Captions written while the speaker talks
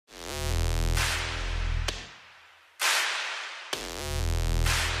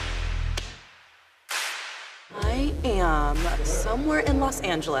am somewhere in Los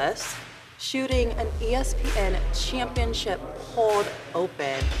Angeles shooting an ESPN championship hold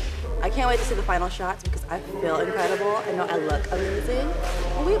open. I can't wait to see the final shots because I feel incredible. I know I look amazing.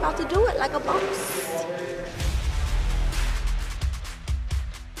 And we're about to do it like a boss.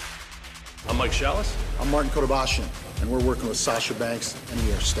 I'm Mike Shallis. I'm Martin Kodabashian, and we're working with Sasha Banks, and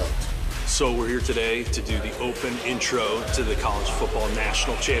we are stoked. So we're here today to do the open intro to the College Football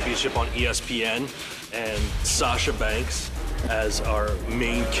National Championship on ESPN, and Sasha Banks as our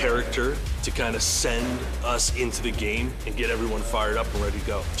main character to kind of send us into the game and get everyone fired up and ready to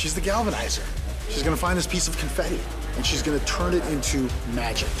go. She's the galvanizer. She's gonna find this piece of confetti, and she's gonna turn it into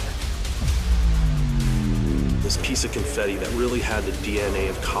magic. This piece of confetti that really had the DNA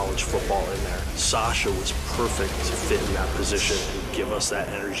of college football in there. Sasha was perfect to fit in that position and give us that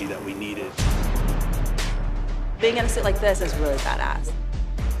energy that we needed. Being in a suit like this is really badass.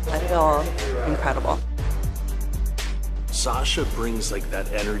 I feel incredible. Sasha brings like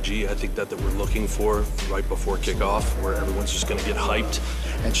that energy, I think that we're looking for right before kickoff, where everyone's just gonna get hyped.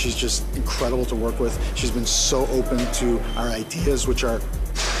 And she's just incredible to work with. She's been so open to our ideas, which are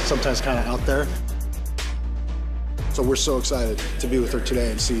sometimes kind of out there. So we're so excited to be with her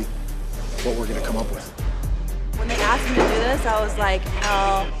today and see what we're gonna come up with. When they asked me to do this, I was like,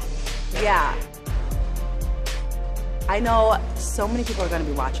 hell yeah. I know so many people are gonna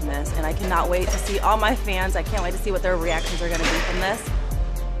be watching this, and I cannot wait to see all my fans. I can't wait to see what their reactions are gonna be from this.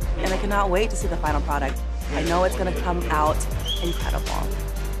 And I cannot wait to see the final product. I know it's gonna come out incredible.